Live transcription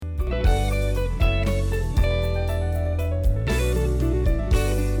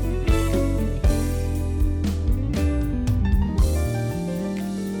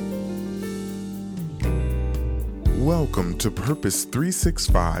Welcome to Purpose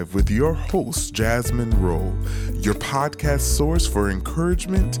 365 with your host, Jasmine Rowe, your podcast source for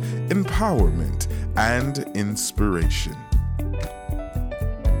encouragement, empowerment, and inspiration.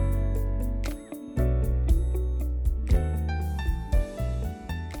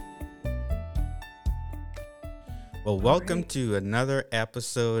 Well, All welcome right. to another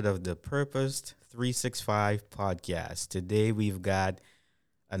episode of the Purpose 365 podcast. Today we've got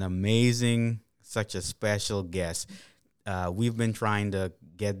an amazing, such a special guest. We've been trying to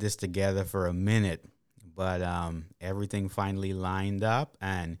get this together for a minute, but everything finally lined up.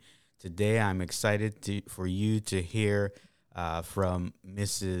 And today I'm excited for you to hear from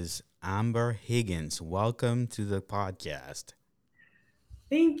Mrs. Amber Higgins. Welcome to the podcast.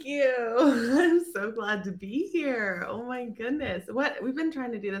 Thank you. I'm so glad to be here. Oh my goodness. What we've been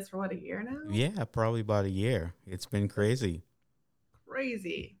trying to do this for what, a year now? Yeah, probably about a year. It's been That's crazy,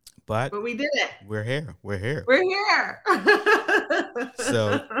 crazy. but But we did it. we're here. We're here. We're here.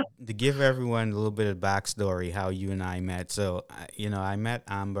 So to give everyone a little bit of backstory, how you and I met. So I met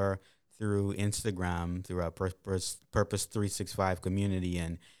Amber through Instagram, through our Purpose 365 community,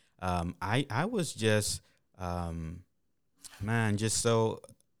 and I was just man, just so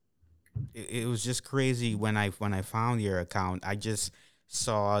it was just crazy when I found your account. I just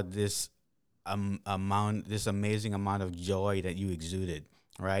saw this this amazing amount of joy that you exuded,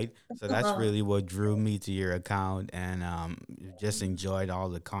 right? So that's really what drew me to your account, and just enjoyed all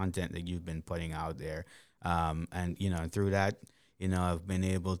the content that you've been putting out there. And through that, I've been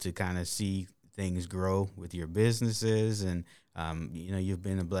able to kind of see things grow with your businesses, and you've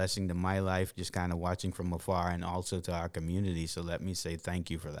been a blessing to my life, just kind of watching from afar, and also to our community. So let me say thank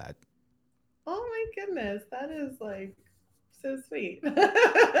you for that. Oh my goodness. That is like so sweet. What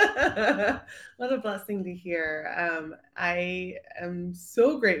a blessing to hear. I am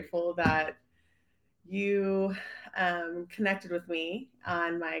so grateful that you connected with me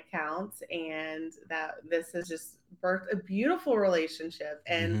on my account and that this has just birthed a beautiful relationship,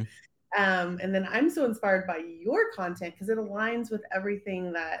 Mm-hmm. and then I'm so inspired by your content because it aligns with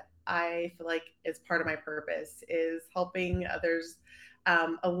everything that I feel like is part of my purpose, is helping others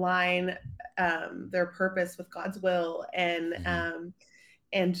align their purpose with God's will, Mm-hmm.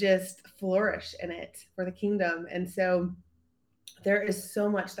 and just flourish in it for the kingdom. And so there is so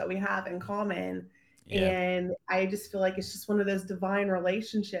much that we have in common. Yeah. And I just feel like it's just one of those divine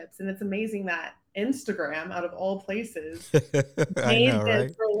relationships. And it's amazing that Instagram, out of all places, I made know,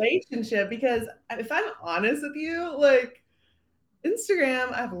 this right? relationship. Because if I'm honest with you, like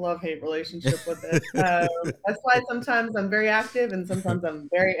Instagram, I have a love hate relationship with it. That's why sometimes I'm very active and sometimes I'm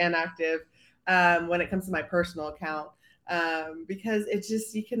very inactive when it comes to my personal account. Because it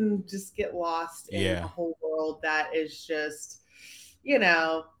just, you can just get lost in a Yeah. whole world that is just, you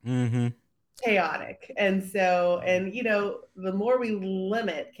know, Mm-hmm. chaotic. And the more we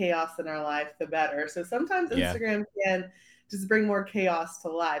limit chaos in our life, the better. So sometimes Yeah. Instagram can just bring more chaos to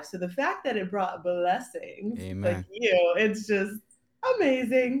life. So the fact that it brought blessings like Amen. you, it's just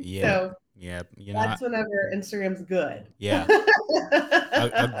amazing. Yep. So Yep. that's whenever Instagram's good. Yeah.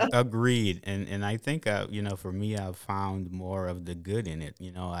 Agreed. And I think for me, I've found more of the good in it.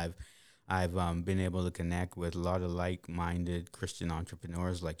 I've been able to connect with a lot of like-minded Christian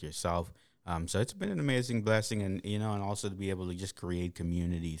entrepreneurs like yourself. So it's been an amazing blessing, and and also to be able to just create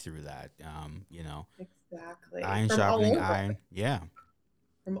community through that. Exactly. Iron From all sharpening over. iron. Yeah.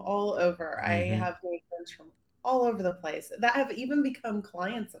 From all over. I Mm-hmm. have made friends from all over the place that have even become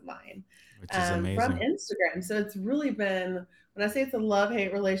clients of mine Which is from amazing. Instagram. So it's really been, when I say it's a love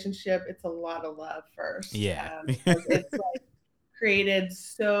hate relationship, it's a lot of love first, Yeah. because it's like created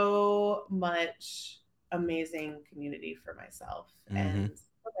so much amazing community for myself Mm-hmm. and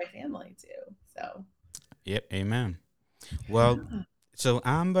for my family too. So, Yep. Amen. Well, yeah. so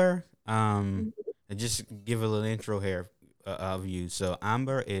Amber, I just give a little intro here of you. So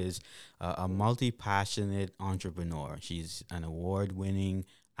Amber is a multi-passionate entrepreneur. She's an award-winning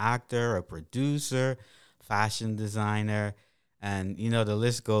actor, a producer, fashion designer, and the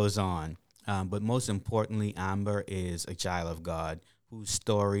list goes on. But most importantly, Amber is a child of God whose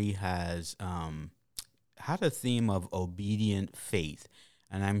story has had a theme of obedient faith.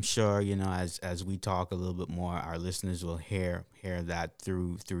 And I'm sure, as we talk a little bit more, our listeners will hear that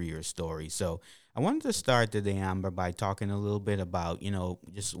through your story. So I wanted to start today, Amber, by talking a little bit about,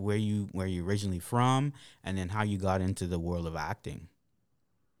 just where you originally from, and then how you got into the world of acting.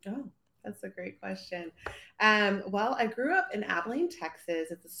 Oh, that's a great question. Well, I grew up in Abilene,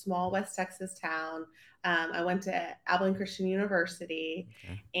 Texas. It's a small West Texas town. I went to Abilene Christian University,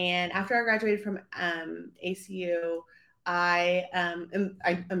 Okay. and after I graduated from ACU, I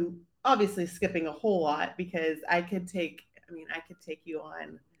am obviously skipping a whole lot because I could take you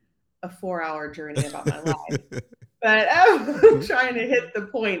on a 4-hour journey about my life, but I'm trying to hit the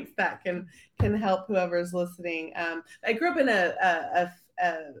points that can help whoever's listening. I grew up in a,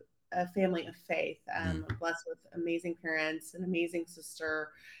 a family of faith. Mm, I'm blessed with amazing parents, an amazing sister,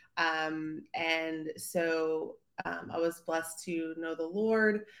 and so I was blessed to know the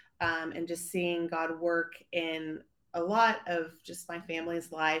Lord, and just seeing God work in a lot of just my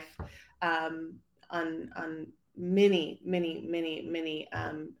family's life, um, on many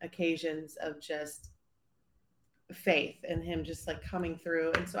occasions of just faith and him just like coming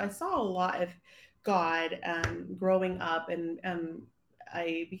through. And so I saw a lot of God, growing up, and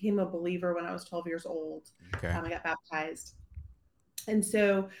I became a believer when I was 12 years old. okay. I got baptized. And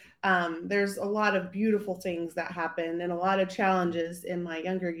so there's a lot of beautiful things that happen and a lot of challenges in my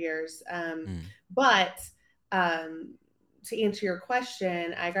younger years. Mm, But um, to answer your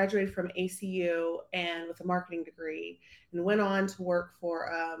question, I graduated from ACU and with a marketing degree, and went on to work for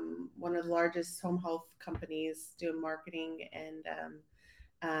one of the largest home health companies doing marketing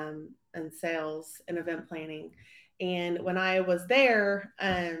and sales and event planning. And when I was there,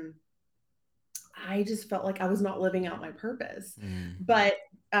 I just felt like I was not living out my purpose. mm, But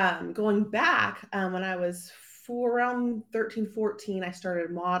going back, when I was around 13, 14, I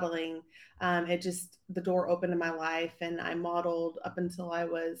started modeling. It just, the door opened in my life, and I modeled up until I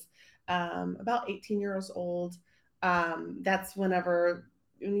was about 18 years old. That's whenever,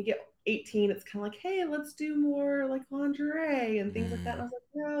 when you get 18, it's kind of like, hey, let's do more like lingerie and things like that. And I mm, was like,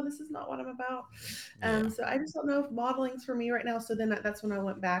 no, this is not what I'm about. yeah. So I just don't know if modeling's for me right now. So then that's when I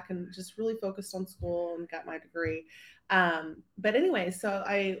went back and just really focused on school and got my degree. But anyway, so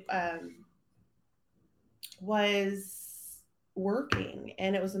I was working,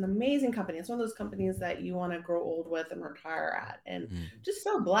 and it was an amazing company. It's one of those companies that you want to grow old with and retire at, and Mm, just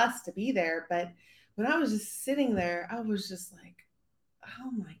so blessed to be there. But when I was just sitting there, I was just like,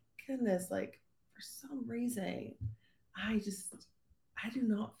 oh my goodness, like for some reason, I just, I do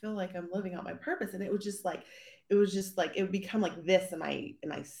not feel like I'm living out my purpose. And it was just like, it would become like this in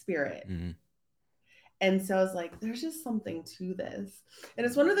my spirit. mm, And so I was like, there's just something to this. And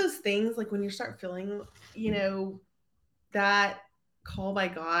it's one of those things like when you start feeling, you know, that call by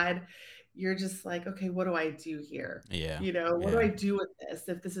God, you're just like, okay, what do I do here? yeah. You know, what do Yeah. I do with this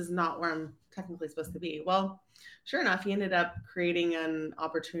if this is not where I'm technically supposed to be? Well, sure enough, he ended up creating an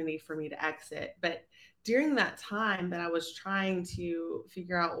opportunity for me to exit. But during that time that I was trying to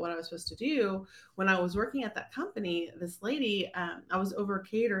figure out what I was supposed to do, when I was working at that company, this lady, I was over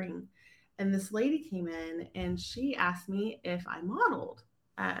catering, and this lady came in and she asked me if I modeled.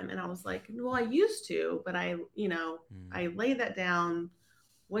 And I was like, well, I used to, but Mm, I laid that down,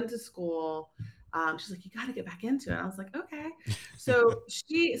 went to school. She's like, you got to get back into it. I was like, okay. So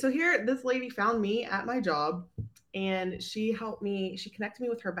here, this lady found me at my job, and she helped me. She connected me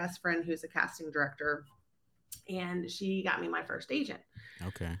with her best friend, who's a casting director, and she got me my first agent.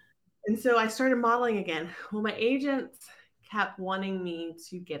 okay. And so I started modeling again. Well, my agent kept wanting me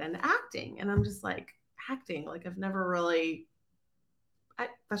to get into acting, and I'm just like, acting? Like I've never really,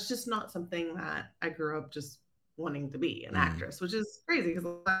 that's just not something that I grew up just wanting to be an Mm, actress, which is crazy because a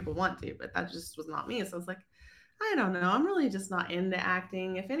lot of people want to, but that just was not me. So I was like, I don't know. I'm really just not into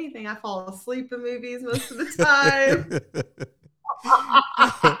acting. If anything, I fall asleep in movies most of the time.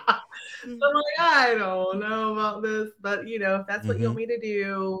 So I'm like, I don't know about this, but if that's what you mm-hmm. want me to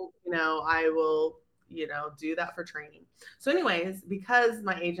do, I will, do that for training. So, anyways, because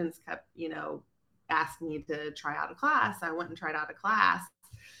my agents kept, asking me to try out a class, I went and tried out a class.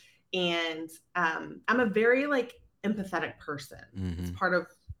 And I'm a very like empathetic person. It's Mm-hmm. part of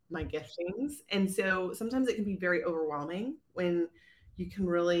my giftings. And so sometimes it can be very overwhelming when you can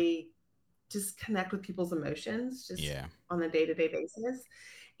really just connect with people's emotions just Yeah. on a day-to-day basis.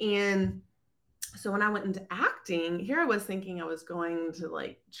 And so when I went into acting, here I was thinking I was going to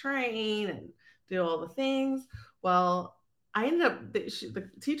like train and do all the things. Well, I ended up, the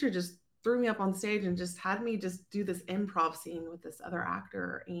teacher just threw me up on stage and just had me just do this improv scene with this other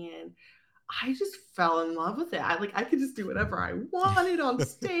actor. And I just fell in love with it. I could just do whatever I wanted on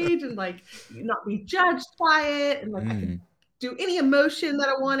stage and like not be judged by it. And like I could Mm, do any emotion that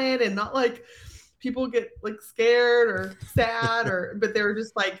I wanted and not like people get like scared or sad or, but they were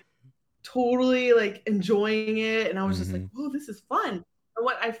just like totally like enjoying it. And I was just like, mm-hmm. whoa, this is fun. And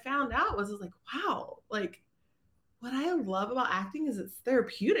what I found out was, I was like, wow, like what I love about acting is it's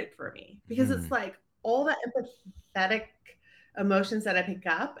therapeutic for me because it's Mm. like all that empathetic emotions that I pick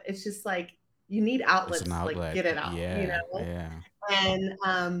up. It's just like you need It's an outlets to like outlet. get it out, Yeah. Yeah.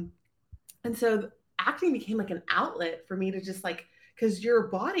 And so acting became like an outlet for me to just like because your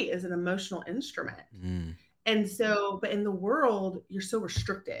body is an emotional instrument. Mm. And so, but in the world, you're so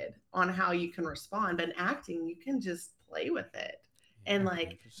restricted on how you can respond. But in acting, you can just play with it. And Yeah, like, if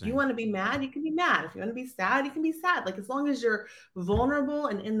you interesting. want to be mad, you can be mad. If you want to be sad, you can be sad. Like, as long as you're vulnerable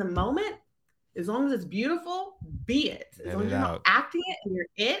and in the moment, as long as it's beautiful, be it. As Let long as it you're not out. acting it and you're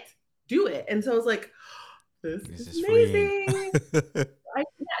it, do it. And so I was like, this This is is freeing. amazing. Yeah,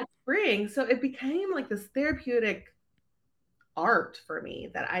 it's freeing. So it became like this therapeutic art for me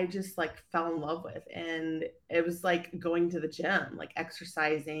that I just like fell in love with. And it was like going to the gym, like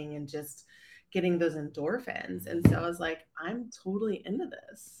exercising and just getting those endorphins. And so I was like, I'm totally into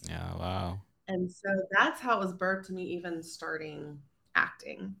this. Yeah, wow. And so that's how it was birthed to me, even starting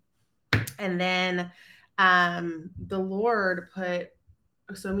acting. And then the Lord put,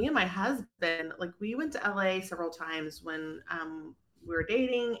 so me and my husband, like we went to LA several times when we were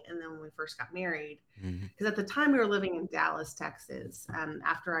dating and then when we first got married. Hmm. Because at the time we were living in Dallas, Texas.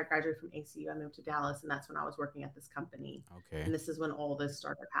 After I graduated from ACU, I moved to Dallas, and that's when I was working at this company. Okay. And this is when all this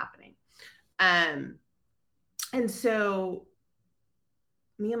started happening. Um, and so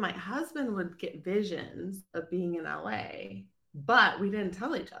me and my husband would get visions of being in LA, but we didn't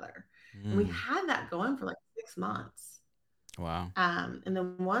tell each other. And we Mm. had that going for like 6 months. Wow. And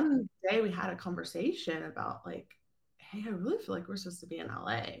then one day we had a conversation about like, hey, I really feel like we're supposed to be in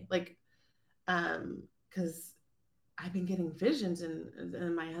LA. Like, because I've been getting visions,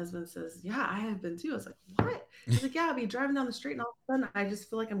 and my husband says, yeah, I have been too. I was like, what? He's like, yeah, I'll be driving down the street and all of a sudden I just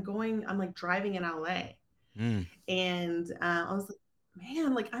feel like I'm like driving in LA. Mm. And I was like,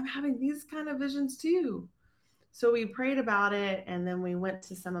 man, like I'm having these kind of visions too. So we prayed about it, and then we went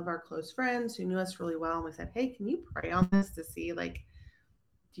to some of our close friends who knew us really well, and we said, hey, can you pray on this to see, like,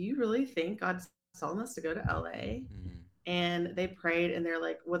 do you really think God's telling us to go to LA? Mm. And they prayed, and they're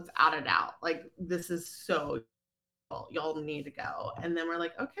like, without a doubt, like, this is so, y'all need to go. And then we're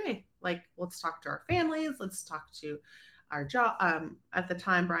like, okay, like, let's talk to our families. Let's talk to our job. At the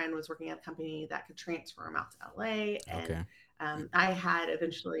time, Brian was working at a company that could transfer him out to LA. And Okay. I had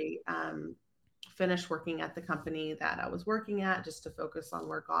eventually finished working at the company that I was working at just to focus on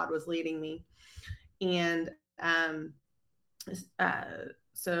where God was leading me. And uh,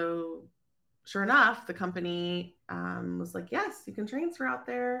 so sure enough, the company was like, yes, you can transfer out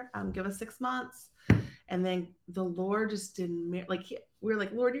there. Give us 6 months. And then the Lord just didn't, like, we were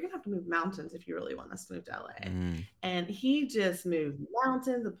like, Lord, you're going to have to move mountains if you really want us to move to LA. Mm. And he just moved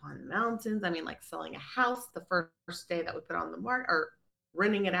mountains upon mountains. I mean, like selling a house the first day that we put on the market, or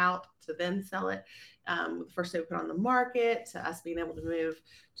renting it out to then sell it. The first day we put on the market, to us being able to move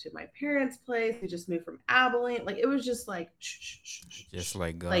to my parents' place. We just moved from Abilene. Like, it was just like, Just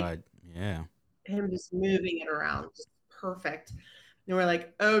like like God. Yeah. him just moving it around, just perfect. And we're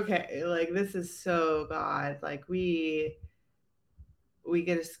like, okay, like this is so God. Like we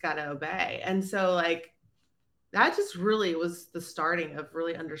just gotta obey. And so like that just really was the starting of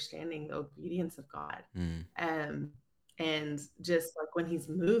really understanding the obedience of God. Mm. Um and just like when he's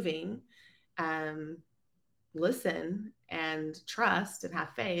moving, um, listen and trust and have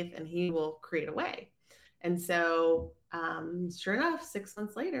faith, and he will create a way. And so sure enough, 6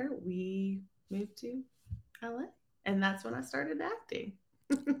 months later, we moved to LA. And that's when I started acting.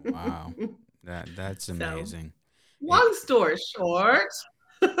 Wow. That's So, amazing. It, long story short.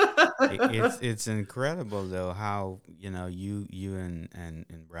 it's incredible though how you and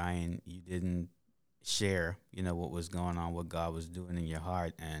Brian, you didn't share what was going on, what God was doing in your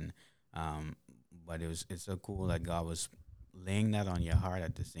heart, and um but it's so cool that God was laying that on your heart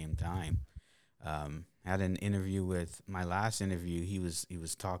at the same time. Had an interview with my last interview. He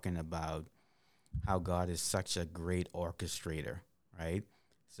was talking about how God is such a great orchestrator, right?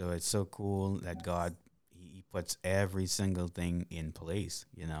 So it's so cool that God he puts every single thing in place,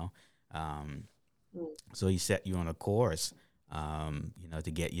 Um, so he set you on a course,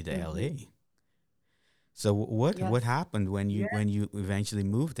 to get you to Mm-hmm. LA. So what Yes. happened when you Yeah. when you eventually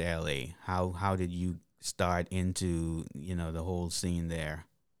moved to LA? How did you start into the whole scene there?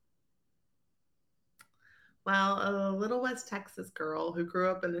 Well, a little West Texas girl who grew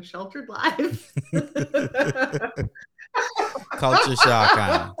up in a sheltered life. Culture shock,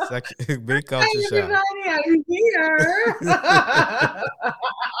 huh? Big culture Hi, shock. everybody. I'm here.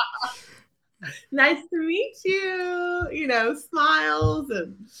 Nice to meet you. Smiles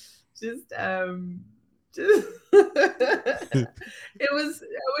and just just it was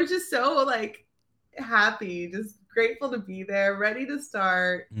just so like happy, just grateful to be there, ready to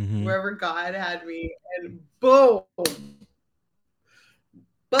start Hmm. wherever God had me, and boom,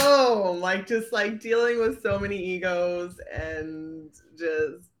 boom, like just like dealing with so many egos, and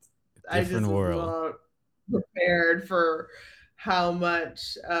just I Different just was world. not prepared for how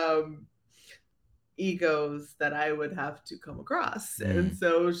much egos that I would have to come across. And Mm.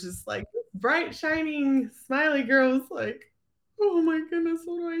 so it was just like bright, shining, smiley girls, like, oh my goodness,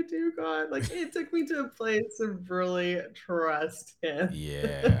 what do I do, God? Like it took me to a place of really trust him.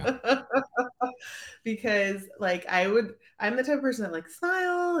 Yeah. Because like I'm the type of person that like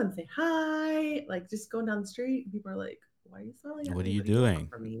smile and say hi, like just going down the street and people are like, why are you smiling at What are me? you What do you want doing?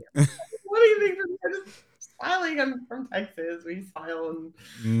 from me? What do you think from me? I'm just smiling. I'm from Texas. We smile and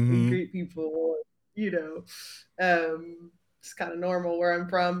Mm-hmm. greet people, you know. It's kind of normal where I'm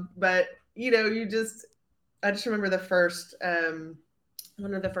from. But, I just remember the first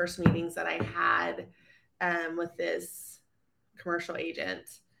one of the first meetings that I had with this commercial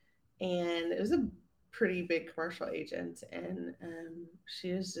agent, and it was a pretty big commercial agent, and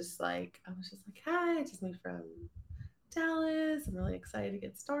she was just like, I was just like, hi, I just moved from Dallas. I'm really excited to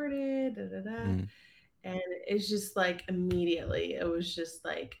get started. Da, da, da. Mm. And it's just like immediately, it was just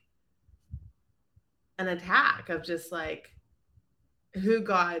like an attack of just like who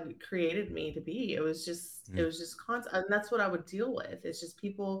God created me to be. It Mm. was just constant, and that's what I would deal with. It's just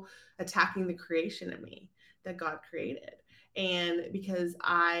people attacking the creation in me that God created, and because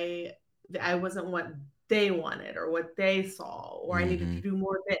I wasn't what they wanted or what they saw, or I needed to Mm-hmm. do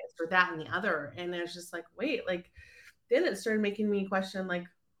more of this or that and the other, and it's just like, wait, like then it started making me question, like,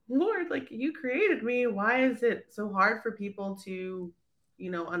 Lord, like you created me, why is it so hard for people to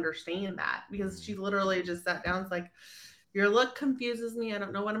understand that? Because Mm. she literally just sat down, it's like, your look confuses me, I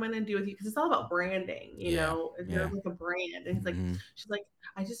don't know what I'm going to do with you, because it's all about branding, Yeah. you're Yeah. like a brand, and he's like, Mm-hmm. she's like,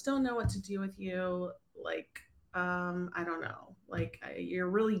 I just don't know what to do with you, like, I don't know, like you're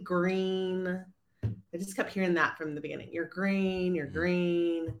really green. I just kept hearing that from the beginning, you're green, you're Mm.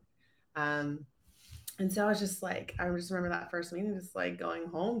 green. um and so I was just like, I just remember that first meeting, just like going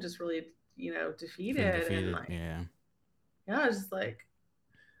home, just really, Feeling defeated. And defeated. like, Yeah. yeah, I was just like,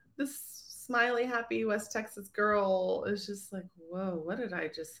 this smiley, happy West Texas girl is just like, whoa, what did I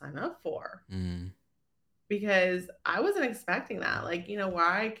just sign up for? Mm. Because I wasn't expecting that. Like, where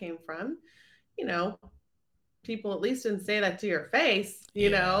I came from, you know, people at least didn't say that to your face,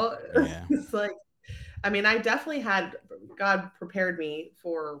 Yeah. Yeah. it's like, I mean, I definitely had God prepared me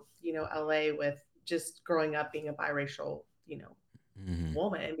for, LA with just growing up being a biracial, Mm-hmm.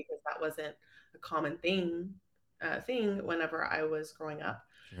 woman, because that wasn't a common thing whenever I was growing up.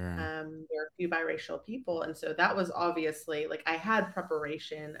 Sure. There are a few biracial people, and so that was obviously like I had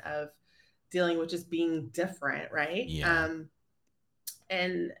preparation of dealing with just being different, right? Yeah.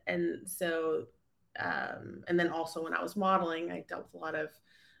 And so and then also when I was modeling, I dealt with a lot of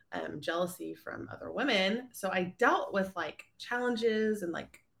jealousy from other women. So I dealt with like challenges and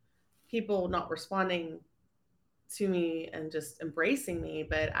like people not responding to me and just embracing me.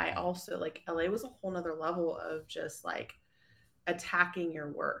 But I also, like, LA was a whole nother level of just like attacking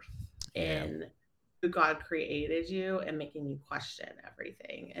your worth Yeah. and who God created you and making you question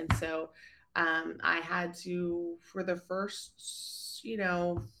everything. And so I had to, for the first,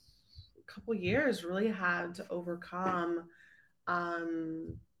 couple years, really had to overcome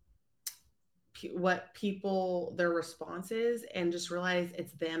um, what people, their responses, and just realize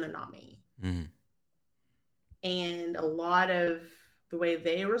it's them and not me. Mm-hmm. And a lot of the way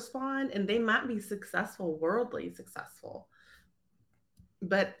they respond, and they might be successful, worldly successful,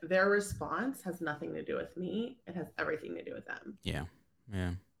 but their response has nothing to do with me. It has everything to do with them. Yeah.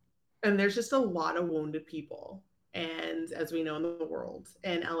 Yeah. And there's just a lot of wounded people, and as we know, in the world,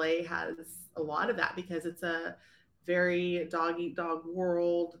 and LA has a lot of that because it's a very dog eat dog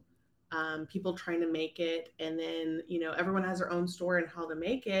world. People trying to make it, and then everyone has their own story and how to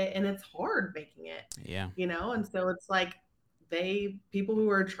make it, and it's hard making it. Yeah. And so it's like people who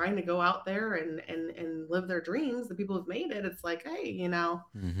are trying to go out there and live their dreams, the people who've made it, it's like, hey,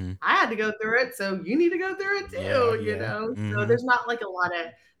 Mm-hmm. I had to go through it, so you need to go through it Yeah. too. Yeah. So Mm-hmm. there's not like a lot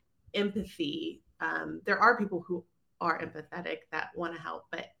of empathy. There are people who are empathetic that want to help,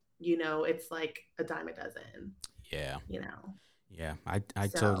 but it's like a dime a dozen. Yeah. You know, Yeah, I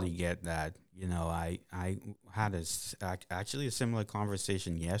totally so get that. I had actually a similar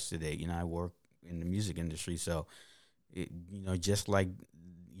conversation yesterday. I work in the music industry, so just like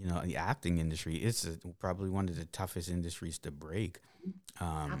the acting industry, it's probably one of the toughest industries to break.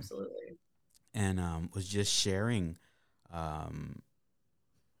 Um, absolutely. and was just sharing, um,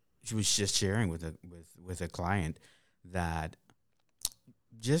 she was just sharing with a client that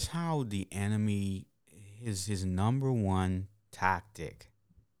just how the enemy, his number one tactic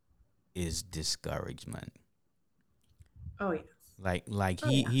is discouragement. Oh yes. Like Oh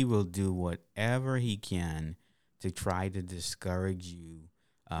yeah. he will do whatever he can to try to discourage you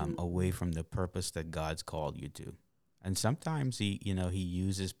away Mhm. from the purpose that God's called you to. And sometimes he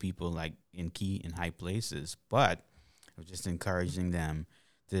uses people like in high places, but of just encouraging them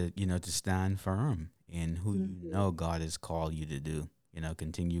to stand firm in who Mhm. God has called you to do.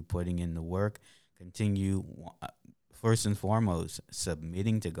 Continue putting in the work, continue first and foremost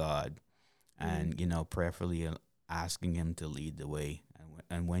submitting to God, and Mhm. prayerfully asking Him to lead the way.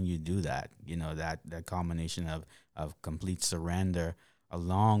 And when you do that, that combination of complete surrender,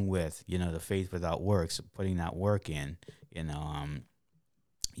 along with the faith without works, putting that work in, you know, um,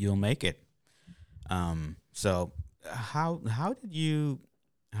 you'll make it. So how did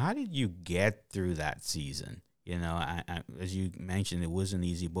you get through that season? As you mentioned, it wasn't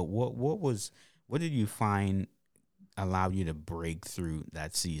easy, but what did you find allowed you to break through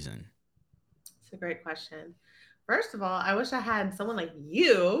that season? It's a great question. First of all, I wish I had someone like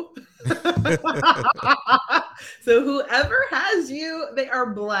you. So whoever has you, they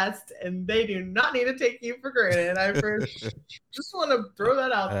are blessed and they do not need to take you for granted. Just want to throw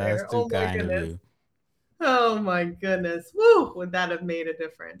that out That's there. too Oh my kind of goodness. you. Oh my goodness. Woo, would that have made a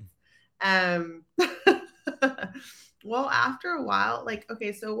difference? Um well, after a while, like,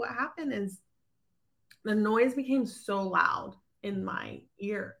 okay, so what happened is the noise became so loud in my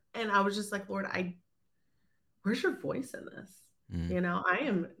ear. And I was just like, Lord, where's your voice in this? Mm, I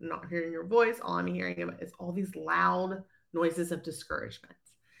am not hearing your voice. All I'm hearing is all these loud noises of discouragement.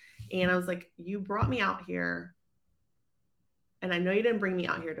 And I was like, you brought me out here, and I know you didn't bring me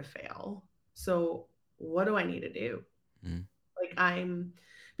out here to fail. So what do I need to do? mm, Like,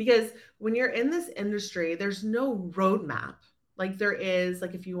 because when you're in this industry, there's no roadmap. Like there is,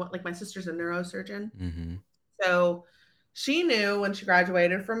 like if you want, like my sister's a neurosurgeon. mm-hmm, So she knew when she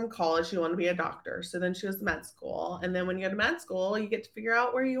graduated from college, she wanted to be a doctor. So then she goes to med school. And then when you go to med school, you get to figure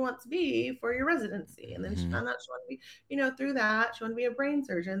out where you want to be for your residency. And then she mm-hmm, found out she wanted to be, through that, she wanted to be a brain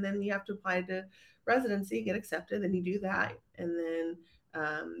surgeon. Then you have to apply to residency, get accepted. Then you do that. And then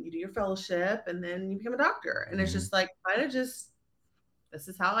you do your fellowship and then you become a doctor. And it's mm-hmm. just like, kind of just, this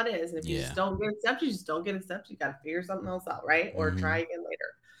is how it is. And if you just Yeah. don't get accepted, you just don't get accepted. You got to figure something else out, right? Or try Mm-hmm. again later.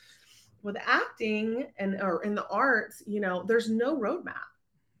 With acting and or in the arts, there's no roadmap.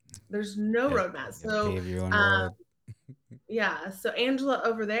 There's no Yep. roadmap. You gotta So pave your own um, road. yeah, so Angela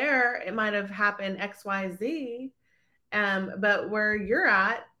over there, it might have happened XYZ, but where you're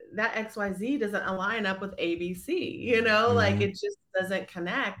at, that XYZ doesn't align up with ABC, like Mm-hmm. it just doesn't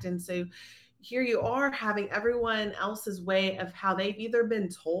connect. And so here you are having everyone else's way of how they've either been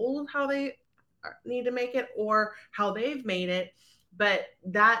told how they need to make it or how they've made it, but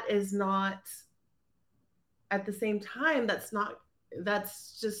that is not, at the same time,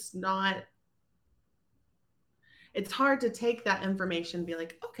 that's just not, it's hard to take that information and be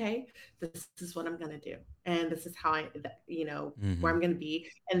like, okay, this is what I'm going to do. And this is how where Mm-hmm. I'm going to be.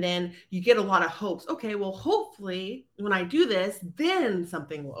 And then you get a lot of hopes. Okay, well, hopefully when I do this, then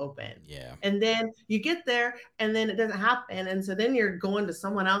something will open. Yeah. And then you get there and then it doesn't happen. And so then you're going to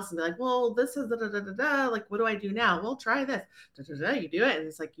someone else and be like, well, this is da da da da da. Like, what do I do now? Well, try this. Da, da, da. You do it. And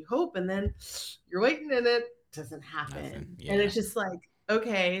it's like you hope. And then you're waiting and it doesn't Nothing. happen. And Yeah. it's just like,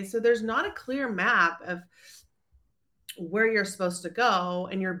 okay, so there's not a clear map of where you're supposed to go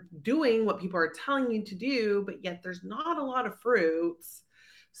and you're doing what people are telling you to do, but yet there's not a lot of fruits.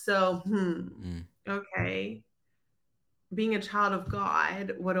 So, Mm. okay, being a child of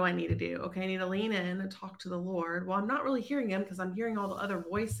God, what do I need to do? Okay, I need to lean in and talk to the Lord. Well, I'm not really hearing him because I'm hearing all the other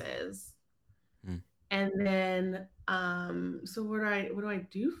voices. Mm. And then so what do I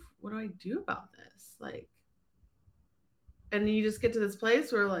do? What do I do about this? Like, and you just get to this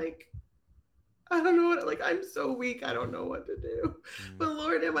place where like, I don't know what, like, I'm so weak. I don't know what to do. Mm. But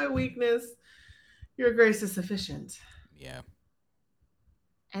Lord, in my weakness, your grace is sufficient. Yeah.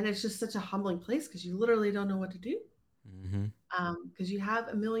 And it's just such a humbling place because you literally don't know what to do. Mm-hmm. Because you have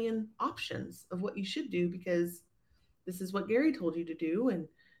a million options of what you should do because this is what Gary told you to do and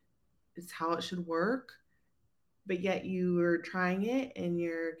it's how it should work. But yet you are trying it and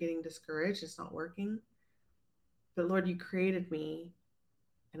you're getting discouraged. It's not working. But Lord, you created me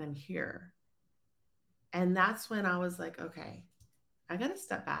and I'm here. And that's when I was like, okay, I got to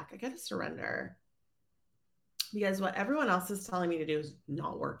step back. I got to surrender because what everyone else is telling me to do is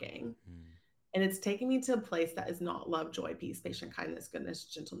not working. Mm. And it's taking me to a place that is not love, joy, peace, patience, kindness, goodness,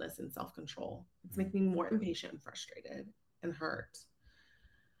 gentleness, and self control. It's Mm. making me more impatient and frustrated and hurt.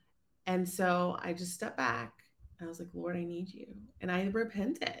 And so I just stepped back and I was like, Lord, I need you. And I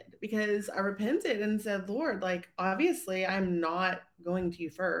repented because I repented and said, Lord, like, obviously, I'm not going to you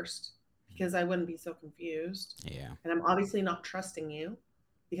first because I wouldn't be so confused. Yeah. And I'm obviously not trusting you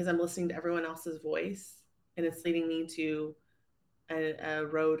because I'm listening to everyone else's voice and it's leading me to a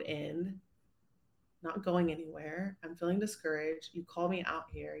road end. not going anywhere. I'm feeling discouraged. You called me out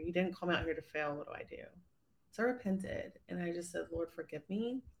here. You didn't call me out here to fail. What do I do? So I repented and I just said, Lord, forgive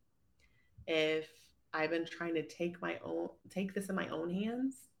me if I've been trying to take this in my own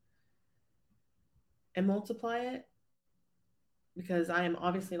hands and multiply it because I am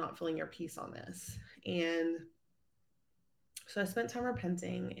obviously not feeling your peace on this. And so I spent time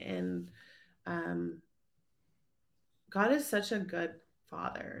repenting, and um, God is such a good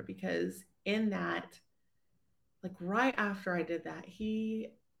father because in that, like right after I did that,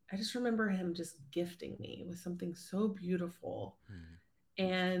 I just remember him just gifting me with something so beautiful Mm.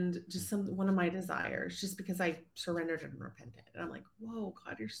 and just Mm. one of my desires, just because I surrendered and repented. And I'm like, whoa,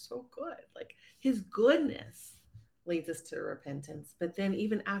 God, you're so good. Like his goodness leads us to repentance. But then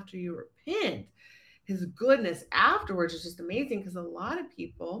even after you repent, his goodness afterwards is just amazing because a lot of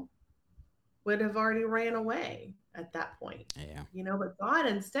people would have already ran away at that point. Yeah. But God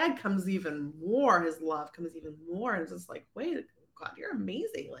instead comes even more, his love comes even more. And it's just like, wait, God, you're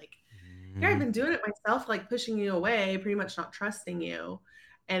amazing. Like, here I've Mm. been doing it myself, like pushing you away, pretty much not trusting you.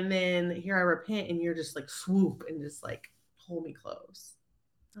 And then here I repent and you're just like swoop and just like pull me close.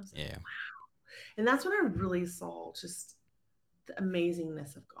 I was like, Yeah. and that's when I really saw just the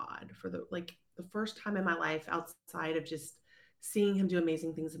amazingness of God for the first time in my life outside of just seeing him do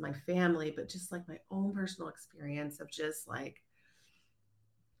amazing things in my family, but just like my own personal experience of just like,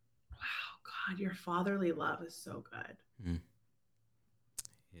 wow, God, your fatherly love is so good. Mm.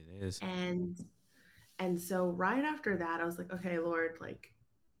 It is. And so right after that, I was like, okay, Lord, like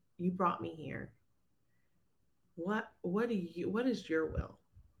you brought me here. What is your will?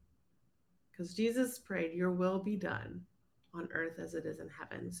 Because Jesus prayed, your will be done on earth as it is in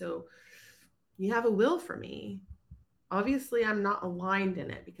heaven. So you have a will for me. Obviously, I'm not aligned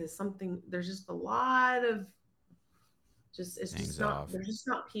in it because there's just a lot of it's just Things not, off. there's just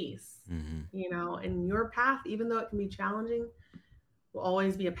not peace, Mm-hmm. and your path, even though it can be challenging, will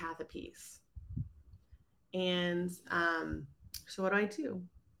always be a path of peace. And so what do I do?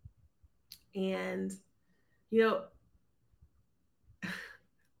 And you know,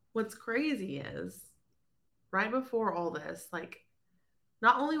 what's crazy is right before all this, like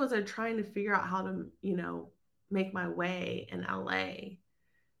not only was I trying to figure out how to, make my way in LA,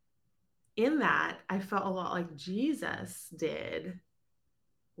 in that I felt a lot like Jesus did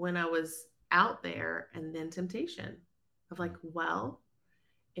when I was out there, and then temptation of like, well,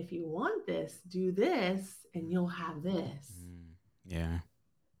 if you want this, do this and you'll have this. Mm. Yeah.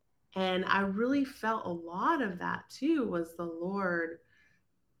 And I really felt a lot of that too was the Lord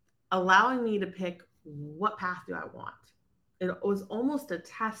allowing me to pick, what path do I want? It was almost a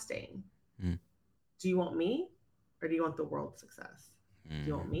testing. Mm. Do you want me or do you want the world's success? Do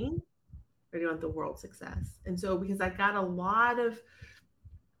you Mm. want me or do you want the world's success? And so, because I got a lot of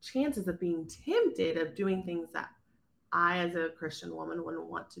chances of being tempted of doing things that I, as a Christian woman, wouldn't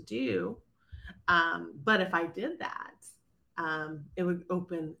want to do. But if I did that, it would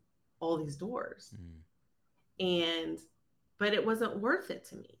open all these doors. Mm. And, but it wasn't worth it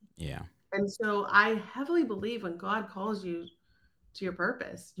to me. Yeah. And so I heavily believe when God calls you to your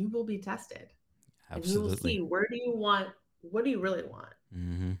purpose, you will be tested and he will Absolutely. see, what do you really want?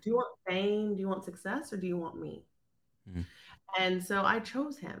 Mm-hmm. Do you want fame? Do you want success? Or do you want me? Mm. And so I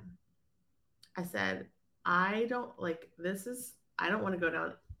chose him. I said, I don't want to go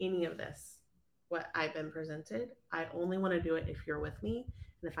down any of this, what I've been presented. I only want to do it if you're with me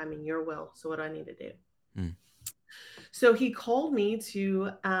and if I'm in your will. So what do I need to do? Mm. So he called me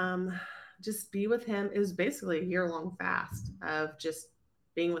to just be with him. It was basically a year-long fast of just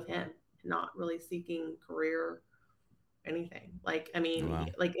being with him, not really seeking career, anything. Like, I mean, Wow.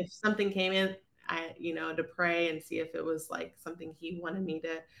 like if something came in, to pray and see if it was like something he wanted me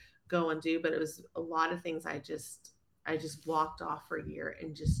to go and do. But it was a lot of things I just blocked off for a year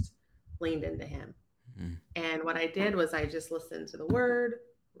and just leaned into him. Mm. And what I did was I just listened to the word,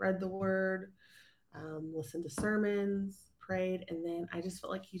 read the word, listened to sermons, prayed, and then I just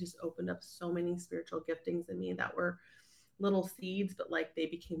felt like he just opened up so many spiritual giftings in me that were little seeds, but like they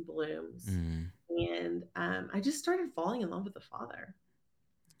became blooms. Mm. And I just started falling in love with the Father.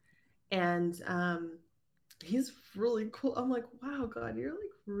 And he's really cool. I'm like, wow, God, you're like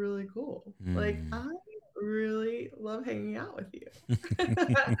really cool. Like, Mm. I really love hanging out with you.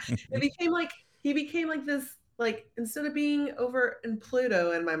 It became like he became like this, like instead of being over in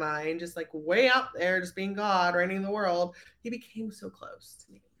Pluto in my mind, just like way out there, just being God reigning the world, he became so close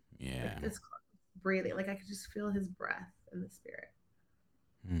to me. Yeah. Like this close, breathing. Like I could just feel his breath in the spirit.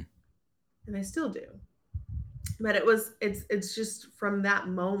 Mm. And I still do. But it's just from that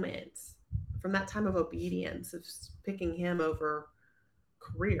moment, from that time of obedience of picking him over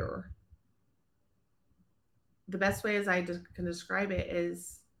career, the best way as I can describe it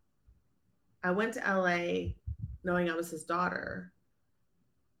is I went to LA knowing I was his daughter,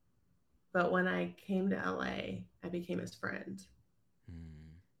 but when I came to LA, I became his friend.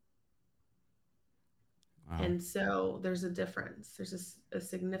 Mm. Wow. And so there's a difference. There's a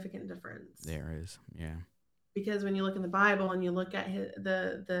significant difference There is. Yeah. because when you look in the Bible and you look at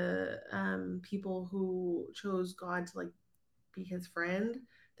the people who chose God to like be his friend,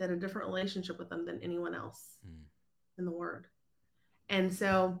 they had a different relationship with them than anyone else Mm. in the Word. And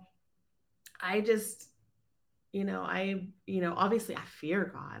so I just, obviously I fear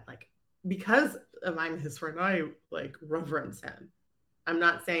God, like because of I'm his friend, I like reverence him. I'm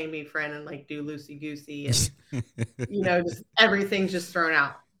not saying be friend and like do loosey goosey and just everything's just thrown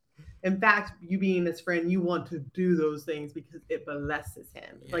out. In fact, you being his friend, you want to do those things because it blesses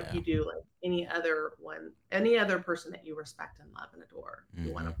him, like Yeah. you do like any other person that you respect and love and adore.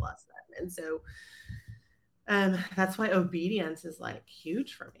 You want Mm-hmm. to bless them, and so that's why obedience is like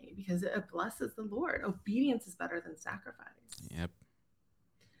huge for me because it blesses the Lord. Obedience is better than sacrifice, Yep.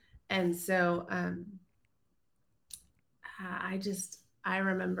 and so I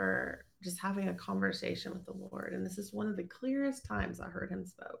remember just having a conversation with the Lord, and this is one of the clearest times I heard him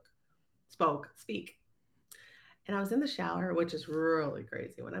speak. And I was in the shower, which is really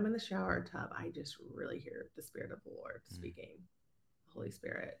crazy. When I'm in the shower tub, I just really hear the Spirit of the Lord Mm. speaking, the Holy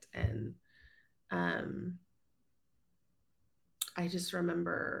Spirit. And um, I just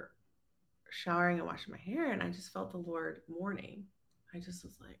remember showering and washing my hair, and I just felt the Lord mourning. I just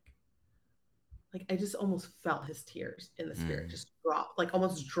was like I just almost felt his tears in the spirit Mm. just drop, like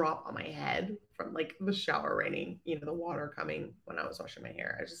almost drop on my head from like the shower raining, the water coming when I was washing my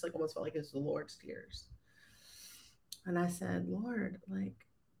hair. I just like almost felt like it was the Lord's tears. And I said, Lord, like,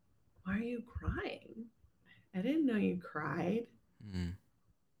 why are you crying? I didn't know you cried. Mm.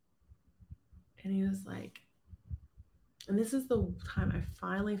 And he was like, and this is the time I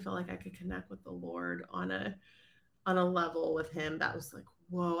finally felt like I could connect with the Lord on a level with him that was like,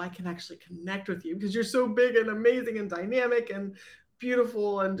 whoa, I can actually connect with you because you're so big and amazing and dynamic and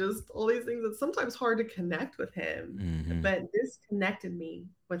beautiful and just all these things. It's sometimes hard to connect with him. Mm-hmm. But this connected me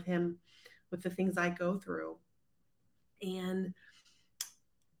with him, with the things I go through. And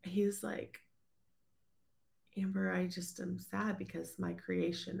he's like, Amber, I just am sad because my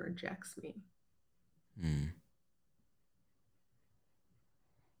creation rejects me. Mm.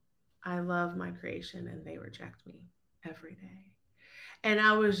 I love my creation and they reject me every day. And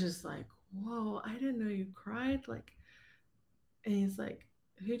I was just like, whoa, I didn't know you cried. Like, and he's like,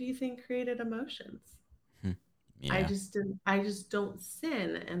 who do you think created emotions? Hmm. I Yeah. just didn't, I just don't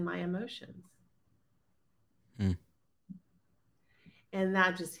sin in my emotions. Mm. And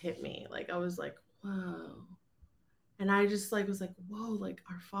that just hit me. Like, I was like, whoa. And I just like was like, whoa, like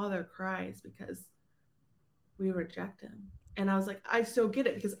our father cries because we reject him. And I was like, I so get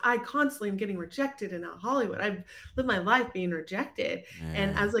it because I constantly am getting rejected in Hollywood. I've lived my life being rejected.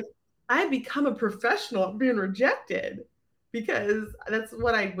 And I Yeah. was like, I've become a professional at being rejected because that's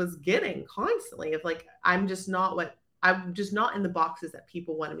what I was getting constantly of like, I'm just not in the boxes that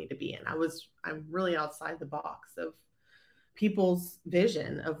people wanted me to be in. I'm really outside the box of people's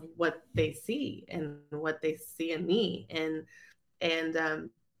vision of what they see and what they see in me. And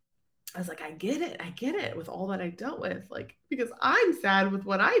I was like, I get it with all that I dealt with, like because I'm sad with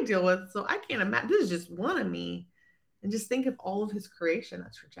what I deal with, so I can't imagine. This is just one of me, and just think of all of his creation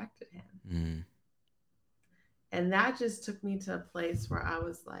that's rejected him, Mm. and that just took me to a place where I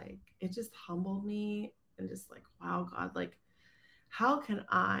was like, it just humbled me, and just like, wow, God, like, how can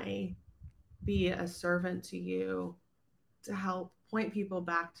I be a servant to you to help point people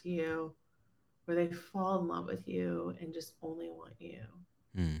back to you, where they fall in love with you and just only want you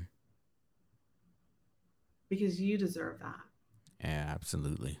Mm. because you deserve that. Yeah.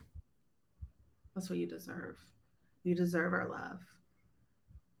 Absolutely. That's what you deserve. You deserve our love.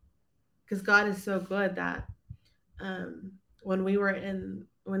 Because God is so good that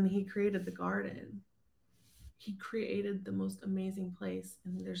when He created the garden, He created the most amazing place.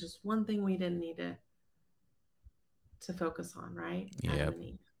 And there's just one thing we didn't need to focus on, right? Adam Yep. and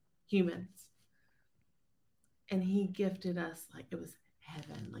Eve, humans. And He gifted us like it was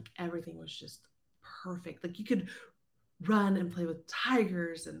heaven. Like everything was just perfect. Like you could run and play with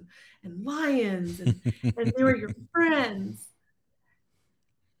tigers and lions and they were your friends.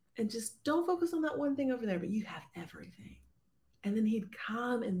 And just don't focus on that one thing over there, but you have everything. And then he'd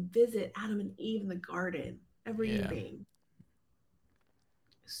come and visit Adam and Eve in the garden every Yeah. evening.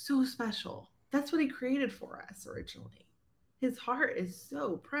 So special. That's what he created for us originally. His heart is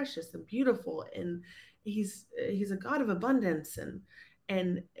so precious and beautiful, and he's a God of abundance,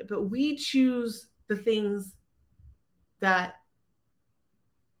 and but we choose the things that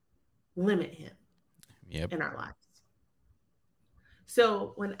limit him Yep. in our lives.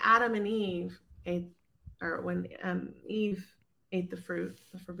 So when Adam and Eve ate, or when Eve ate the fruit,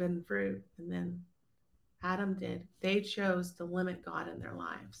 the forbidden fruit, and then Adam did, they chose to limit God in their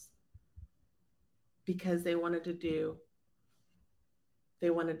lives because they wanted to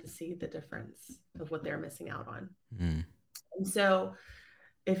see the difference of what they're missing out on. Mm. And so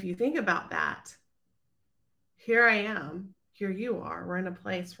if you think about that, here I am, here you are, we're in a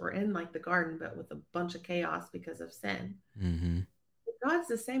place, we're in like the garden, but with a bunch of chaos because of sin. Mm-hmm. But God's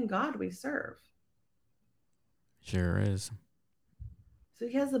the same God we serve. Sure is. So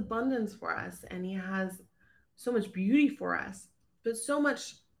he has abundance for us and he has so much beauty for us, but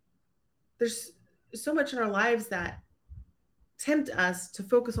there's so much in our lives that tempt us to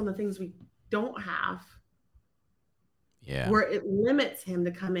focus on the things we don't have, Yeah. where it limits him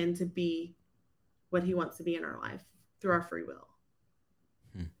to come in to be what he wants to be in our life through our free will.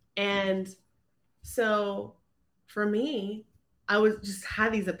 Hmm. And so for me, I was just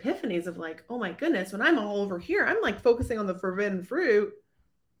had these epiphanies of like, oh my goodness, when I'm all over here, I'm like focusing on the forbidden fruit,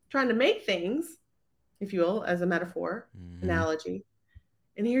 trying to make things, if you will, as a metaphor, Mm-hmm. analogy.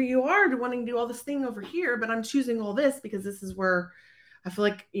 And here you are wanting to do all this thing over here, but I'm choosing all this because this is where I feel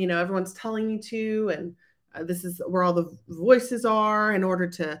like, everyone's telling me to, and this is where all the voices are in order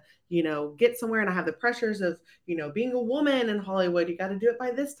to, get somewhere. And I have the pressures of, being a woman in Hollywood, you got to do it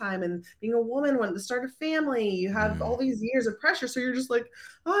by this time. And being a woman, wanting to start a family, you have all these years of pressure. So you're just like,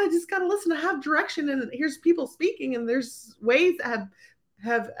 oh, I just got to listen. I have direction. And here's people speaking. And there's ways that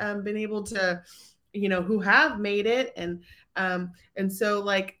have been able to, who have made it. And so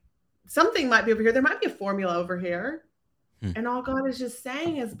like something might be over here. There might be a formula over here. Hmm. And all God is just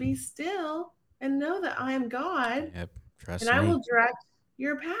saying is be still and know that I am God Yep. and Trust I me. will direct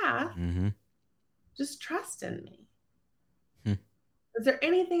your path. Mm-hmm. Just trust in me. Hmm. Is there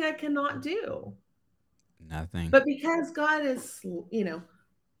anything I cannot do? Nothing. But because God is,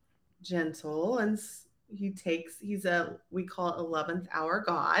 gentle and he's we call it 11th hour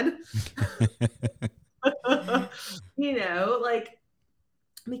God. Like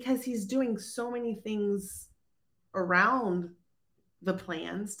because he's doing so many things around the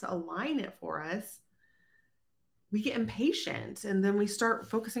plans to align it for us, we get impatient and then we start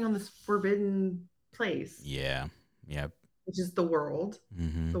focusing on this forbidden place, Yeah. Yep. which is the world,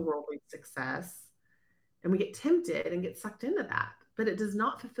 Mm-hmm. the worldly success. And we get tempted and get sucked into that, but it does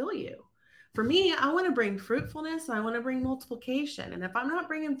not fulfill you. For me, I want to bring fruitfulness. I want to bring multiplication. And if I'm not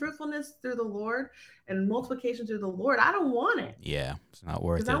bringing fruitfulness through the Lord and multiplication through the Lord, I don't want it Yeah. It's not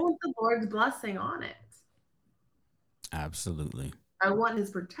worth because I it. want the Lord's blessing on it. Absolutely. I want his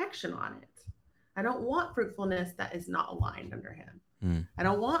protection on it. I don't want fruitfulness that is not aligned under him. Mm. I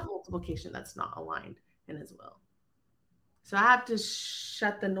don't want multiplication that's not aligned in his will. So I have to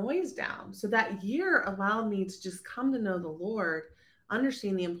shut the noise down. So that year allowed me to just come to know the Lord,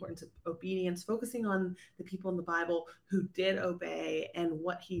 understand the importance of obedience, focusing on the people in the Bible who did obey and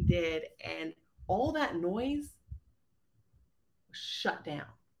what he did. And all that noise was shut down.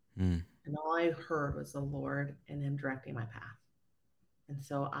 Mm. And all I heard was the Lord and him directing my path. And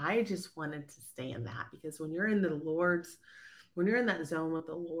so I just wanted to stay in that because when you're in that zone with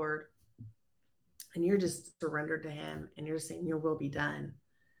the Lord and you're just surrendered to him and you're saying your will be done,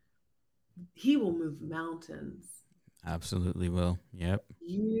 he will move mountains. Absolutely will. Yep.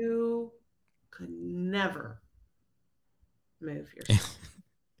 You could never move yourself.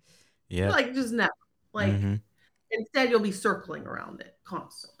 Yep. Like just never. Like Mm-hmm. instead you'll be circling around it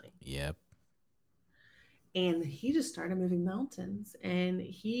constantly. Yep. And he just started moving mountains and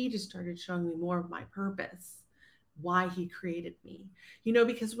he just started showing me more of my purpose, why he created me.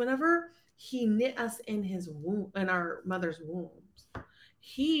 Because whenever he knit us in his womb, in our mother's wombs,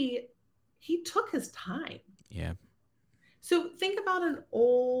 he took his time. Yep. So think about an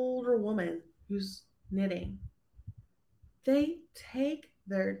older woman who's knitting. They take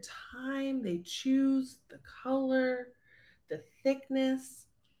their time, they choose the color, the thickness,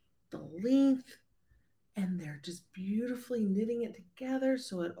 the length, and they're just beautifully knitting it together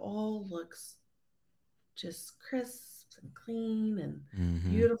so it all looks just crisp and clean and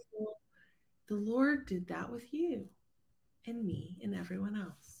beautiful. The Lord did that with you and me and everyone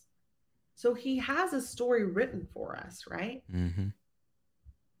else. So he has a story written for us, right? Mm-hmm.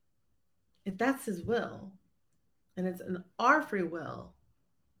 If that's his will, and it's in our free will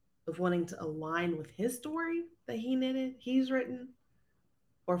of wanting to align with his story that he's written,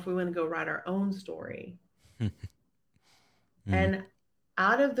 or if we want to go write our own story. Mm. And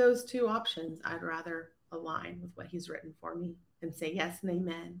out of those two options, I'd rather align with what he's written for me and say yes and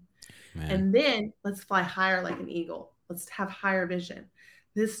amen. Man. And then let's fly higher like an eagle. Let's have higher vision.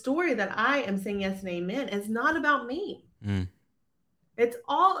 This story that I am saying yes and amen is not about me. Mm. It's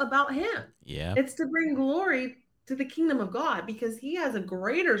all about him. Yep. It's to bring glory to the kingdom of God because he has a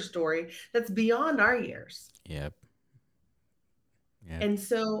greater story that's beyond our years. Yep. Yep. And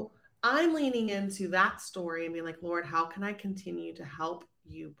so I'm leaning into that story and being like, Lord, how can I continue to help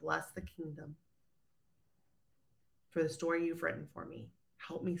you bless the kingdom for the story you've written for me?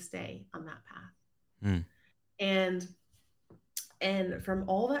 Help me stay on that path. Mm. And from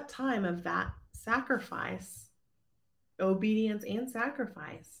all that time of that sacrifice, obedience and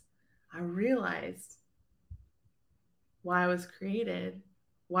sacrifice, I realized why I was created,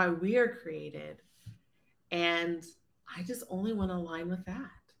 why we are created. And I just only want to align with that.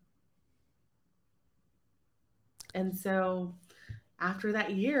 And so after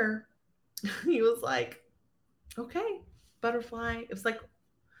that year, he was like, okay, butterfly. It was like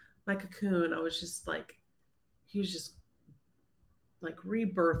my cocoon. I was just like, he was just like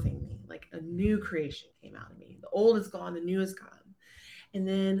rebirthing me. Like a new creation came out of me. The old is gone, the new is gone. And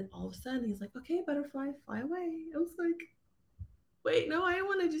then all of a sudden he's like, okay, butterfly, fly away. I was like, wait, no, I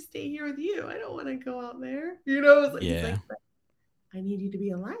want to just stay here with you. I don't want to go out there. You know, it's like, he's Yeah. like, I need you to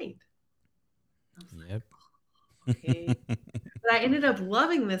be a light. I was Yep. like, okay. But I ended up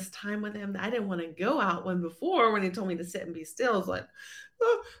loving this time with him. I didn't want to go out when before when he told me to sit and be still. I was like,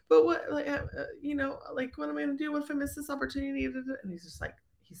 oh, but what, like, like what am I going to do if I miss this opportunity? And he's just like,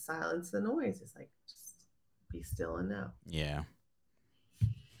 he silenced the noise. He's like, just be still and know. Yeah.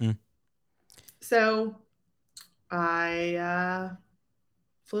 So I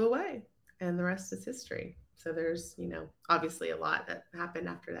flew away, and the rest is history. So there's, obviously a lot that happened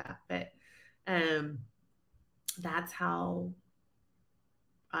after that, but um, that's how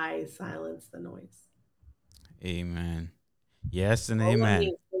I silence the noise. Amen. Yes and All I amen. need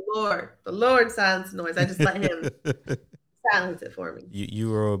is the Lord silence the noise. I just let Him silence it for me.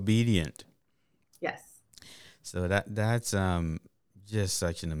 You were obedient. Yes. So that's just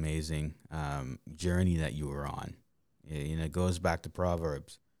such an amazing journey that you were on. It goes back to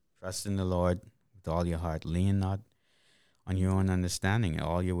Proverbs. Trust in the Lord with all your heart. Lean not on your own understanding. In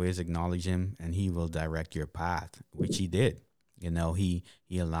all your ways acknowledge him and he will direct your path, which he did.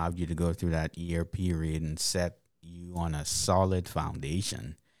 He allowed you to go through that year period and set you on a solid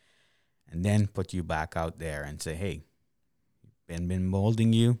foundation and then put you back out there and say, hey, been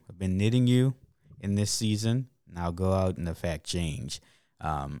molding you, I've been knitting you in this season. Now go out and affect change.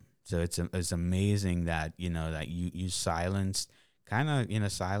 So it's amazing that that you silenced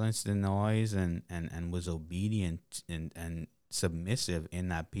silenced the noise and was obedient and submissive in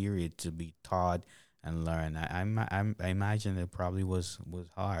that period to be taught and learn. I imagine it probably was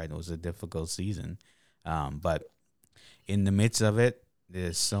hard. It was a difficult season, but in the midst of it,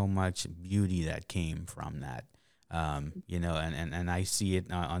 there's so much beauty that came from that. And I see